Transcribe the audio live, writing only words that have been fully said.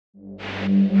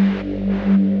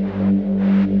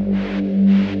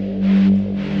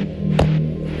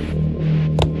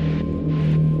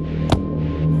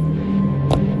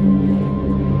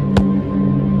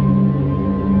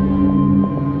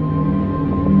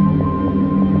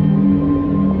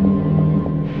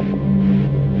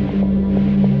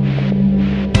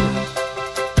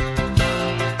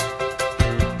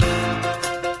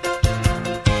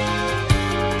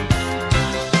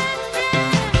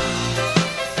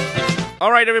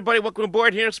All right, everybody, welcome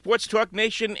aboard here at Sports Talk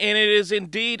Nation, and it is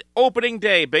indeed opening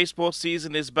day. Baseball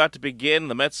season is about to begin.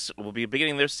 The Mets will be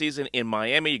beginning their season in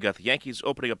Miami. You got the Yankees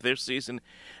opening up their season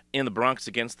in the Bronx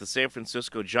against the San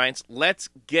Francisco Giants. Let's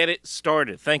get it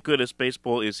started. Thank goodness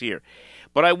baseball is here.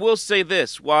 But I will say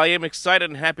this, while I am excited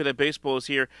and happy that baseball is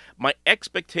here, my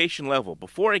expectation level,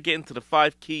 before I get into the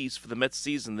 5 keys for the Mets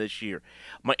season this year,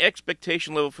 my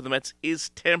expectation level for the Mets is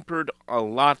tempered a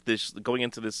lot going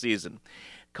into this season.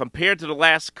 Compared to the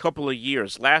last couple of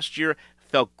years. Last year,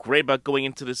 felt great about going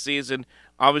into the season.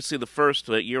 Obviously, the first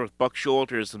year with Buck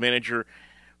Showalter as the manager.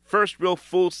 First real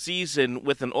full season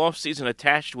with an off-season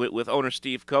attached to it with owner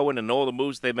Steve Cohen and all the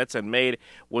moves the Mets had made.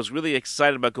 Was really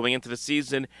excited about going into the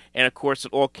season. And, of course,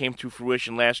 it all came to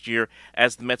fruition last year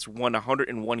as the Mets won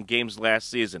 101 games last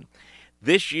season.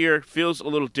 This year feels a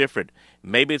little different.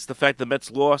 Maybe it's the fact the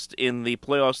Mets lost in the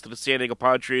playoffs to the San Diego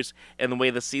Padres and the way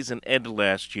the season ended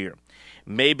last year.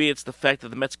 Maybe it's the fact that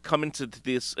the Mets come into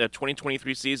this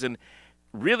 2023 season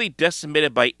really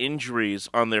decimated by injuries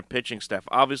on their pitching staff.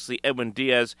 Obviously, Edwin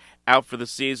Diaz out for the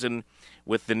season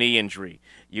with the knee injury.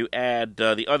 You add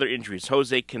the other injuries.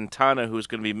 Jose Quintana, who's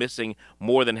going to be missing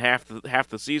more than half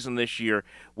the season this year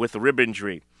with a rib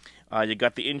injury. You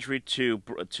got the injury to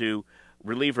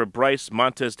reliever Bryce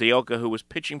Montes de Oca, who was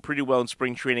pitching pretty well in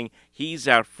spring training. He's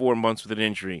out 4 months with an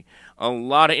injury. A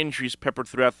lot of injuries peppered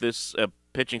throughout this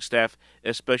pitching staff,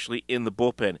 especially in the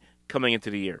bullpen coming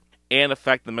into the year. And the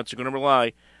fact the Mets are going to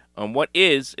rely on what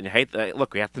is, and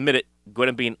look, we have to admit it, going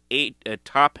to be a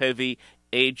top-heavy,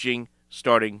 aging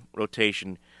starting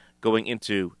rotation going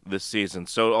into this season.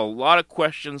 So a lot of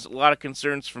questions, a lot of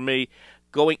concerns for me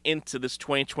going into this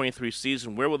 2023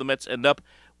 season. Where will the Mets end up?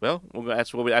 Well,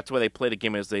 that's why they play the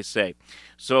game, as they say.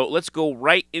 So let's go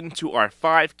right into our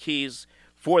 5 keys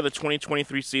for the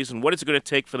 2023 season. What is it going to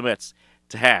take for the Mets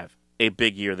to have a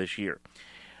big year this year?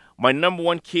 My number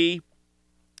 1 key,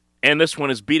 and this one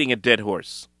is beating a dead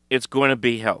horse, it's going to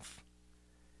be health.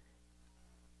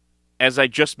 As I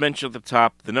just mentioned at the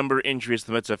top, the number of injuries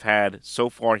the Mets have had so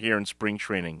far here in spring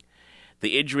training.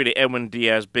 The injury to Edwin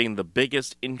Diaz being the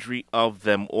biggest injury of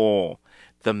them all.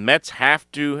 The Mets have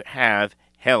to have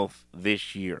health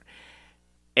this year.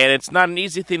 And it's not an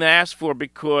easy thing to ask for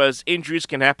because injuries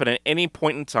can happen at any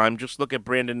point in time. Just look at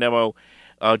Brandon Nimmo.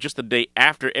 Just the day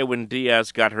after Edwin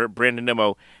Diaz got hurt, Brandon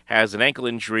Nimmo has an ankle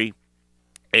injury.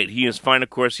 And he is fine,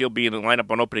 of course. He'll be in the lineup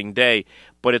on opening day.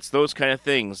 But it's those kind of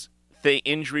things.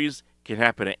 Injuries can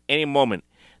happen at any moment.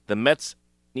 The Mets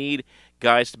need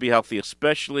guys to be healthy,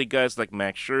 especially guys like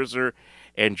Max Scherzer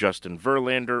and Justin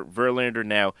Verlander. Verlander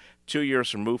now 2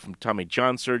 years removed from Tommy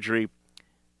John surgery.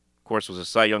 Of course, was a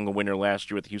Cy Young winner last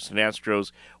year with the Houston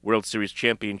Astros World Series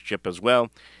championship as well.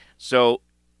 So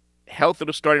health of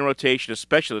the starting rotation,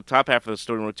 especially the top half of the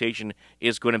starting rotation,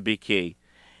 is going to be key.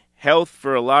 Health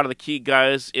for a lot of the key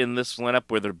guys in this lineup,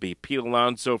 whether it be Pete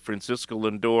Alonso, Francisco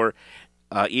Lindor,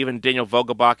 even Daniel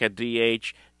Vogelbach at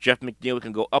DH, Jeff McNeil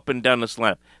can go up and down this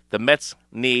lineup. The Mets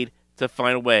need to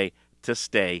find a way to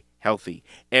stay healthy.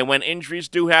 And when injuries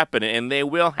do happen, and they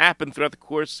will happen throughout the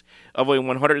course of a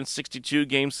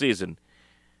 162-game season,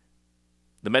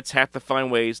 the Mets have to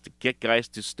find ways to get guys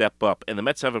to step up. And the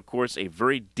Mets have, of course, a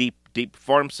very deep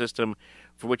farm system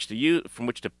from which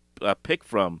to pick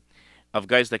from of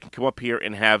guys that can come up here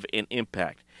and have an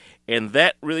impact. And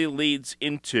that really leads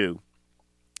into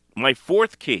my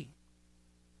 4th key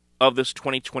of this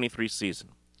 2023 season.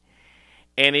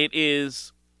 And it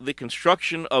is the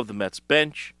construction of the Mets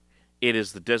bench. It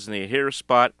is the designated hitter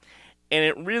spot. And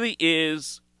it really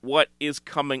is what is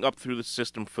coming up through the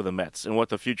system for the Mets and what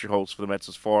the future holds for the Mets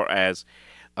as far as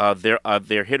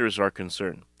their hitters are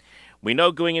concerned. We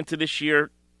know going into this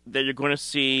year that you're going to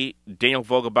see Daniel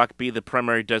Vogelbach be the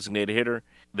primary designated hitter.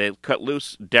 They cut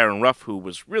loose Darren Ruff, who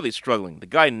was really struggling. The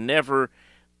guy never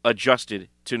adjusted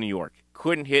to New York.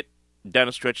 Couldn't hit down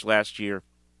the stretch last year.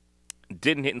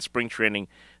 Didn't hit in spring training.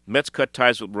 Mets cut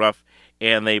ties with Ruff,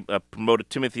 and they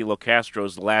promoted Timothy LoCastro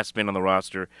as the last man on the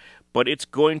roster. But it's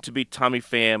going to be Tommy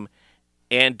Pham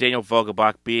and Daniel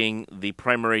Vogelbach being the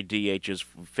primary DHs.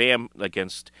 Pham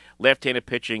against left-handed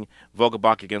pitching,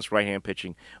 Vogelbach against right-hand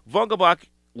pitching. Vogelbach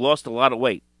lost a lot of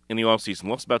weight in the offseason,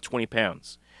 lost about 20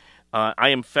 pounds. I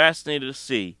am fascinated to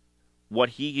see what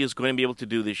he is going to be able to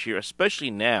do this year,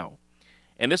 especially now.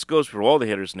 And this goes for all the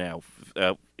hitters now,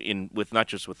 in with not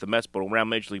just with the Mets, but around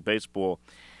Major League Baseball.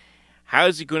 How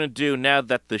is he going to do now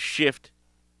that the shift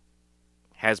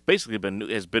has basically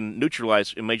been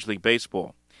neutralized in Major League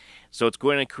Baseball? So it's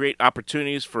going to create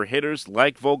opportunities for hitters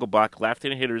like Vogelbach,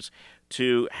 left-handed hitters,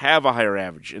 to have a higher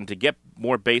average and to get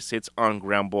more base hits on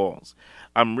ground balls.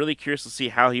 I'm really curious to see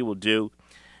how he will do.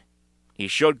 He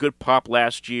showed good pop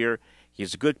last year.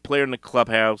 He's a good player in the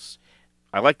clubhouse.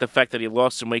 I like the fact that he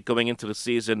lost some weight going into the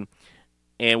season,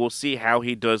 and we'll see how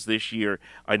he does this year.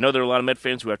 I know there are a lot of Met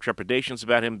fans who have trepidations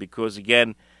about him because,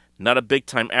 again, not a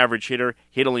big-time average hitter.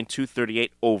 Hit only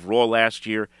 .238 overall last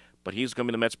year, but he's going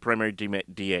to be the Mets' primary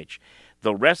DH.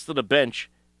 The rest of the bench,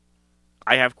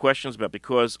 I have questions about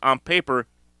because on paper,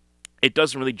 it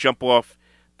doesn't really jump off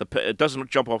the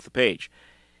page.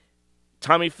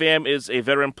 Tommy Pham is a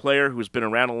veteran player who's been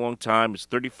around a long time. He's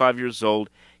 35 years old.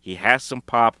 He has some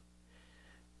pop,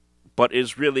 but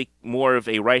is really more of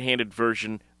a right-handed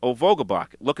version of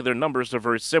Vogelbach. Look at their numbers; they're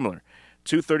very similar.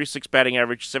 .236 batting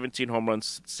average, 17 home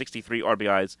runs, 63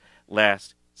 RBIs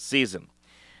last season.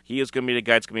 He is going to be the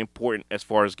guy that's going to be important as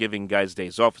far as giving guys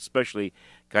days off, especially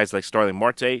guys like Starling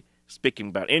Marte. Speaking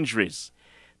about injuries,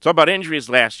 talk about injuries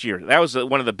last year. That was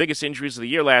one of the biggest injuries of the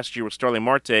year last year with Starling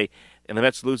Marte, and the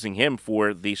Mets losing him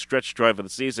for the stretch drive of the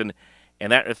season,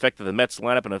 and that affected the Mets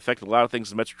lineup and affected a lot of things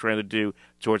the Mets were trying to do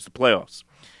towards the playoffs.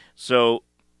 So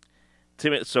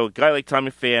a guy like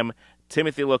Tommy Pham,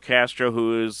 Timothy LoCastro,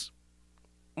 who is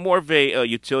more of a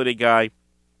utility guy,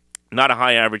 not a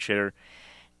high average hitter,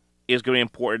 is going to be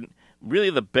important.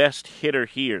 Really, the best hitter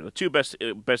here, the two best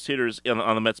hitters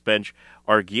on the Mets bench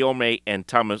are Guillaume and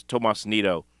Tomas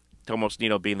Nido. Tomas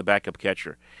Nido being the backup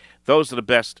catcher. Those are the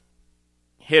best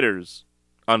hitters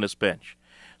on this bench.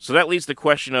 So that leads to the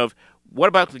question of, what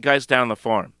about the guys down on the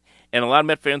farm? And a lot of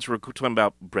Met fans were talking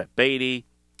about Brett Beatty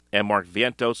and Mark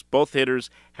Vientos. Both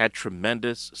hitters had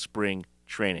tremendous spring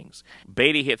trainings.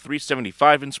 Beatty hit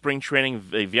 .375 in spring training.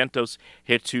 Vientos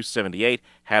hit .278,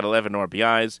 had 11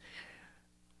 RBIs.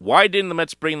 Why didn't the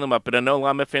Mets bring them up? And I know a lot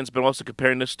of Met fans have been also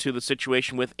comparing this to the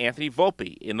situation with Anthony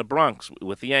Volpe in the Bronx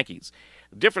with the Yankees.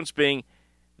 The difference being,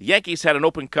 the Yankees had an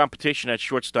open competition at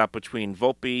shortstop between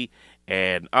Volpe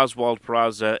and Oswald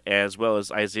Peraza, as well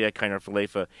as Isaiah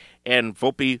Kiner-Falefa, and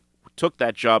Volpe took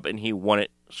that job and he won it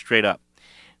straight up.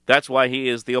 That's why he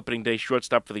is the opening day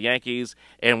shortstop for the Yankees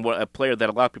and a player that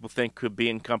a lot of people think could be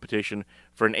in competition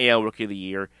for an AL Rookie of the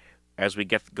Year as we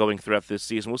get going throughout this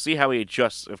season. We'll see how he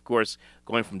adjusts, of course,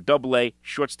 going from AA,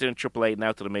 short stint in AAA,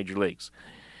 now to the major leagues.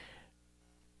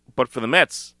 But for the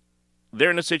Mets,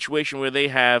 they're in a situation where they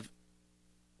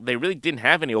really didn't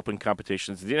have any open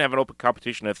competitions. They didn't have an open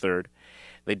competition at third.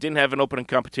 They didn't have an open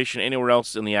competition anywhere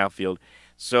else in the outfield.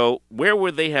 So where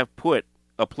would they have put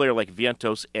a player like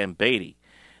Vientos and Beatty?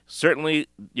 Certainly,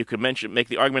 you could make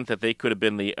the argument that they could have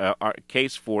been the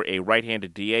case for a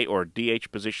right-handed DA or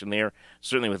DH position there,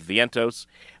 certainly with Vientos.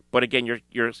 But again,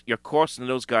 you're costing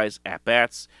those guys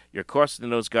at-bats. You're costing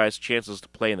those guys chances to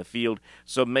play in the field.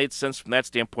 So it made sense from that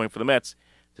standpoint for the Mets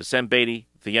to send Beatty,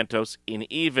 Vientos, and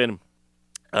even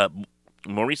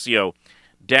Mauricio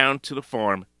down to the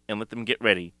farm and let them get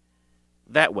ready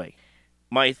that way.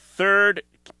 My third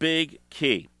big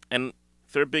key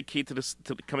to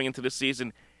coming into this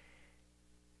season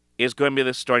is going to be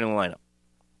the starting lineup.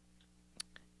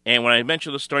 And when I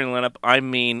mention the starting lineup, I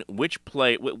mean which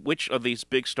of these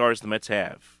big stars the Mets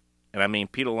have. And I mean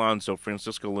Pete Alonso,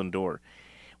 Francisco Lindor.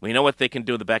 We know what they can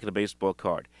do in the back of the baseball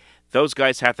card. Those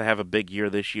guys have to have a big year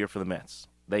this year for the Mets.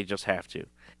 They just have to.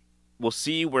 We'll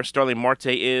see where Starling Marte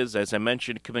is, as I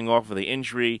mentioned, coming off of the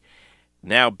injury.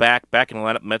 Now back in the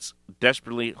lineup, Mets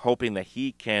desperately hoping that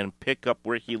he can pick up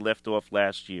where he left off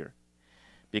last year,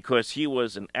 because he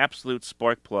was an absolute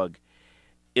spark plug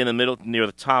in the middle, near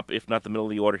the top, if not the middle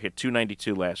of the order. Hit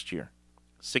 .292 last year,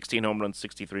 16 home runs,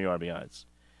 63 RBIs.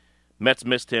 Mets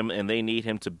missed him, and they need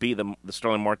him to be the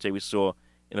Starling Marte we saw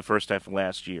in the first half of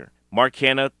last year. Mark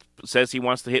Hanna says he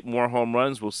wants to hit more home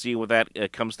runs. We'll see where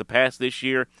that comes to pass this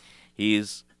year.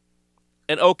 He's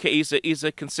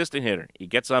a consistent hitter. He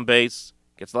gets on base,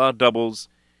 gets a lot of doubles.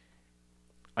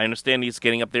 I understand he's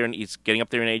getting up there in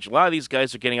age. A lot of these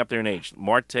guys are getting up there in age.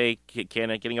 Marte,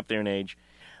 Canna, getting up there in age.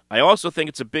 I also think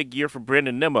it's a big year for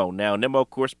Brandon Nimmo. Now, Nimmo, of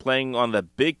course, playing on the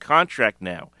big contract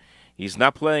now. He's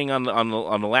not playing on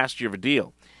the last year of a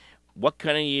deal. What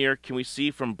kind of year can we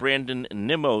see from Brandon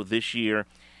Nimmo this year,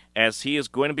 as he is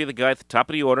going to be the guy at the top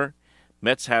of the order?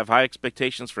 Mets have high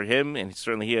expectations for him, and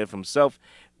certainly he of himself.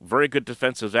 Very good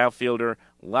defensive outfielder,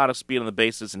 a lot of speed on the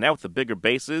bases, and now with the bigger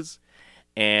bases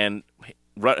and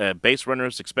base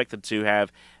runners expected to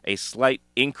have a slight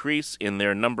increase in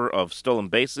their number of stolen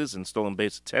bases and stolen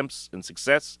base attempts and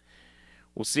success.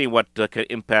 We'll see what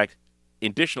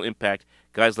additional impact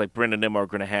guys like Brandon Nimmo are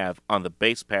going to have on the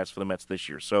base paths for the Mets this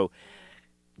year. So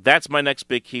that's my next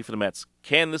big key for the Mets.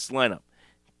 Can this lineup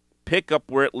pick up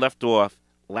where it left off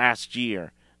last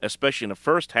year, especially in the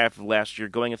first half of last year,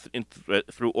 going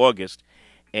through August,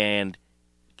 and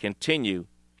continue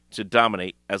to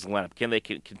dominate as a lineup? Can they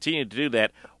continue to do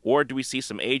that, or do we see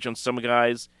some age on some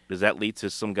guys? Does that lead to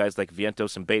some guys like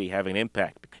Vientos and Beatty having an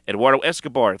impact? Eduardo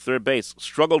Escobar, third base,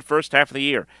 struggled first half of the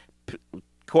year,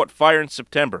 caught fire in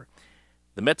September.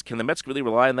 Can the Mets really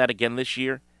rely on that again this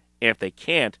year? And if they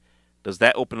can't, does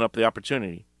that open up the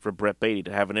opportunity for Brett Beatty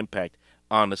to have an impact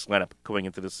on this lineup going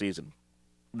into the season?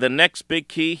 The next big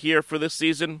key here for this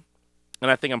season,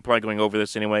 and I think I'm probably going over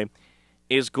this anyway,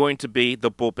 is going to be the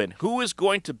bullpen. Who is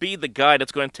going to be the guy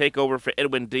that's going to take over for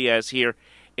Edwin Diaz here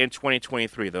in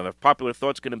 2023? The popular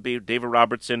thought's going to be David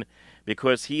Robertson,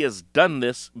 because he has done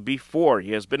this before.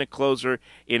 He has been a closer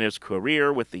in his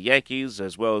career with the Yankees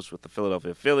as well as with the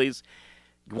Philadelphia Phillies.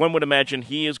 One would imagine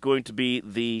he is going to be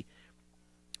the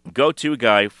go-to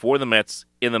guy for the Mets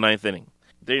in the ninth inning.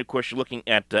 Then, of course, you're looking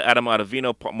at Adam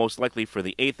Ottavino, most likely for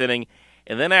the eighth inning.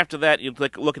 And then after that, you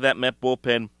look at that Met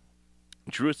bullpen.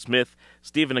 Drew Smith,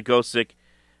 Steven Nagosic,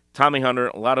 Tommy Hunter,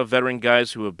 a lot of veteran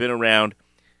guys who have been around.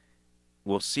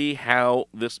 We'll see how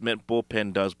this Met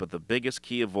bullpen does, but the biggest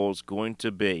key of all is going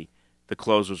to be the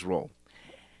closer's role.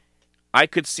 I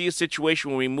could see a situation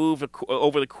where we move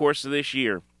over the course of this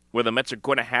year where the Mets are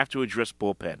going to have to address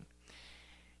bullpen.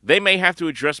 They may have to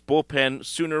address bullpen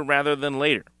sooner rather than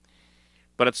later.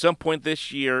 But at some point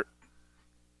this year,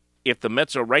 if the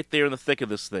Mets are right there in the thick of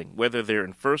this thing, whether they're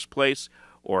in first place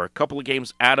or a couple of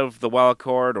games out of the wild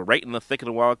card or right in the thick of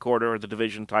the wild card or the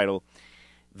division title,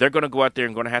 they're going to go out there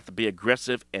and going to have to be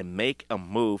aggressive and make a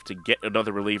move to get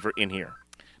another reliever in here.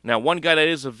 Now, one guy that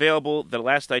is available, the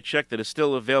last I checked, that is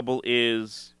still available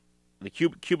is the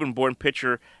Cuban-born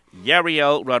pitcher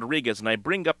Yariel Rodriguez. And I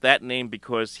bring up that name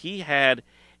because he had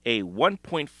a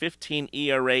 1.15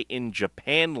 ERA in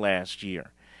Japan last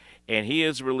year. And he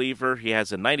is a reliever. He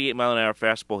has a 98-mile-an-hour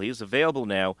fastball. He's available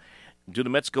now. Do the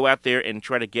Mets go out there and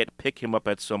try to pick him up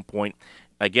at some point?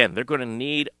 Again, they're going to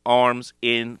need arms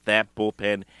in that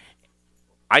bullpen.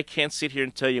 I can't sit here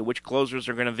and tell you which closers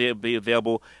are going to be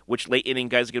available, which late inning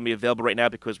guys are going to be available right now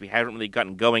because we haven't really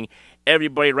gotten going.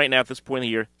 Everybody right now at this point of the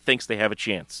year thinks they have a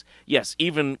chance. Yes,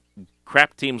 even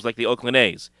crap teams like the Oakland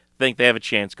A's think they have a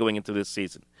chance going into this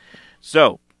season.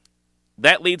 So,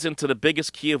 that leads into the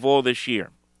biggest key of all this year,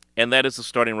 and that is the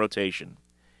starting rotation.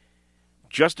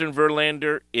 Justin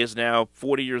Verlander is now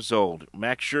 40 years old.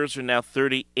 Max Scherzer now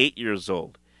 38 years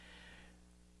old.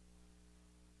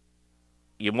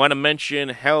 You want to mention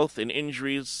health and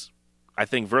injuries. I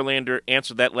think Verlander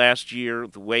answered that last year,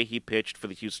 the way he pitched for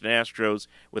the Houston Astros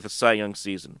with a Cy Young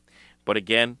season. But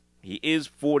again, he is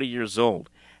 40 years old.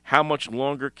 How much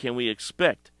longer can we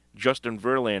expect Justin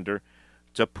Verlander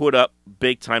to put up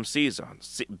big-time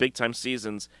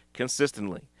seasons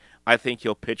consistently? I think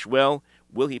he'll pitch well.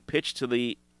 Will he pitch to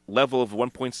the level of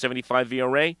 1.75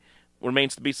 ERA?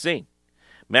 Remains to be seen.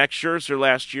 Max Scherzer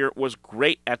last year was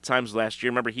great at times last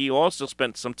year. Remember, he also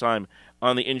spent some time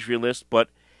on the injury list, but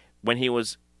when he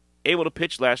was able to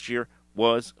pitch last year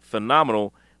was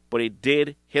phenomenal. But he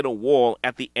did hit a wall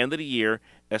at the end of the year,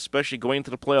 especially going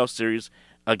into the playoff series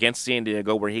against San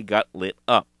Diego, where he got lit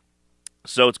up.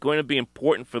 So it's going to be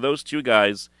important for those two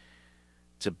guys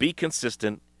to be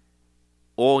consistent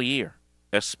all year,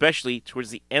 especially towards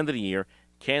the end of the year.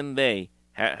 Can they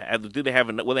will they have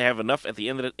enough at the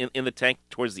end of in the tank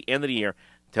towards the end of the year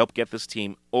to help get this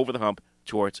team over the hump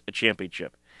towards a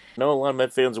championship? I know a lot of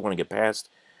Met fans want to get past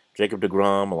Jacob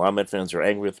deGrom. A lot of Met fans are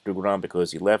angry with deGrom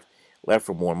because he left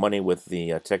for more money with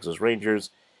the Texas Rangers.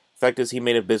 The fact is, he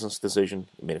made a business decision.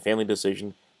 He made a family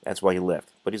decision. That's why he left.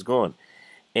 But he's gone.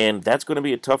 And that's going to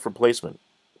be a tough replacement,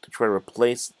 to try to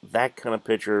replace that kind of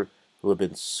pitcher who have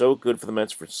been so good for the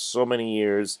Mets for so many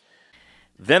years.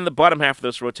 Then the bottom half of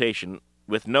this rotation,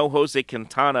 with no Jose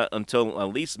Quintana until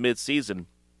at least mid-season,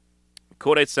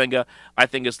 Kodai Senga, I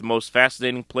think, is the most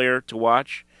fascinating player to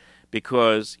watch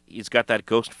because he's got that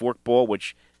ghost forkball,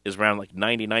 which is around like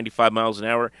 90, 95 miles an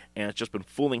hour, and it's just been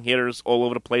fooling hitters all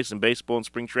over the place in baseball and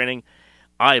spring training.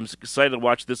 I am excited to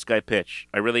watch this guy pitch.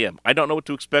 I really am. I don't know what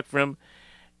to expect from him.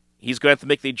 He's going to have to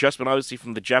make the adjustment, obviously,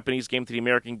 from the Japanese game to the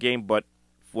American game, but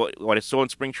what I saw in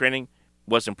spring training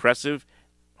was impressive.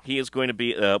 He is going to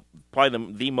be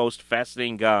probably the most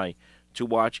fascinating guy to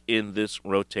watch in this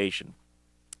rotation.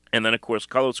 And then, of course,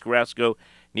 Carlos Carrasco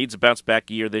needs a bounce-back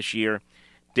year this year.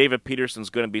 David Peterson's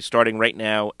going to be starting right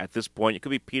now at this point. It could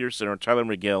be Peterson or Tyler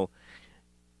McGill.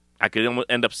 I could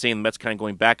end up seeing the Mets kind of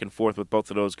going back and forth with both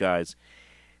of those guys.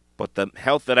 But the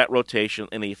health of that rotation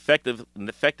and the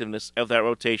effectiveness of that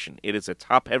rotation, it is a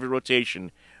top-heavy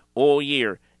rotation all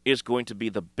year, is going to be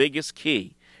the biggest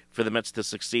key for the Mets to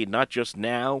succeed, not just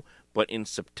now, but in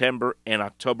September and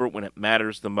October when it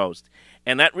matters the most.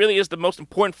 And that really is the most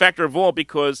important factor of all,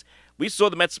 because we saw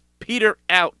the Mets peter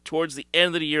out towards the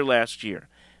end of the year last year.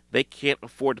 They can't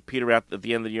afford to peter out at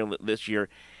the end of the year this year.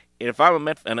 And if I'm a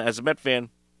Met, and as a Met fan,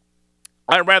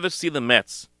 I'd rather see the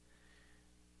Mets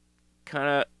kind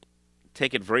of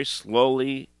take it very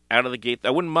slowly out of the gate. I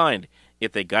wouldn't mind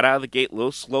if they got out of the gate a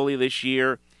little slowly this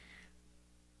year,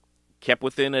 kept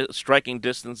within a striking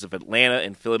distance of Atlanta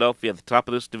and Philadelphia at the top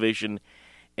of this division,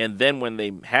 and then when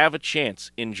they have a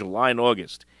chance in July and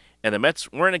August, and the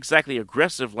Mets weren't exactly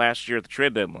aggressive last year at the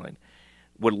trade deadline,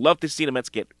 would love to see the Mets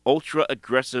get ultra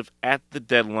aggressive at the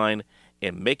deadline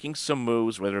and making some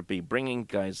moves, whether it be bringing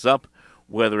guys up,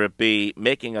 whether it be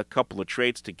making a couple of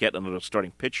trades to get another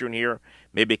starting pitcher in here.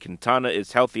 Maybe Quintana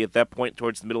is healthy at that point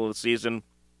towards the middle of the season,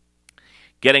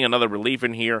 getting another reliever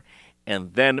in here,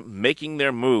 and then making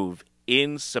their move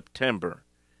in September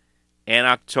and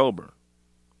October,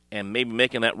 and maybe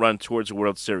making that run towards the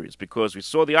World Series, because we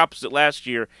saw the opposite last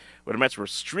year where the Mets were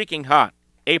streaking hot.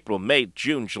 April, May,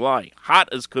 June, July, hot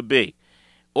as could be.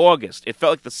 August, it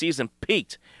felt like the season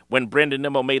peaked when Brandon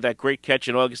Nimmo made that great catch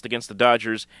in August against the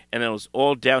Dodgers, and then it was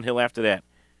all downhill after that.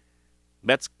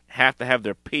 Mets have to have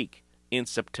their peak in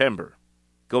September,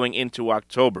 going into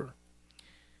October,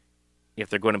 if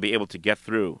they're going to be able to get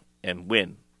through and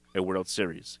win a World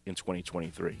Series in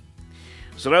 2023.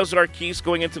 So those are our keys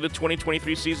going into the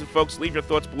 2023 season, folks. Leave your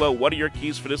thoughts below. What are your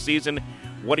keys for this season?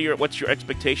 What's your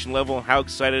expectation level? How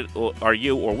excited are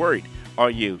you, or worried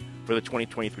are you, for the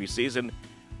 2023 season?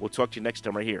 We'll talk to you next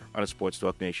time right here on a Sports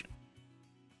Talk Nation.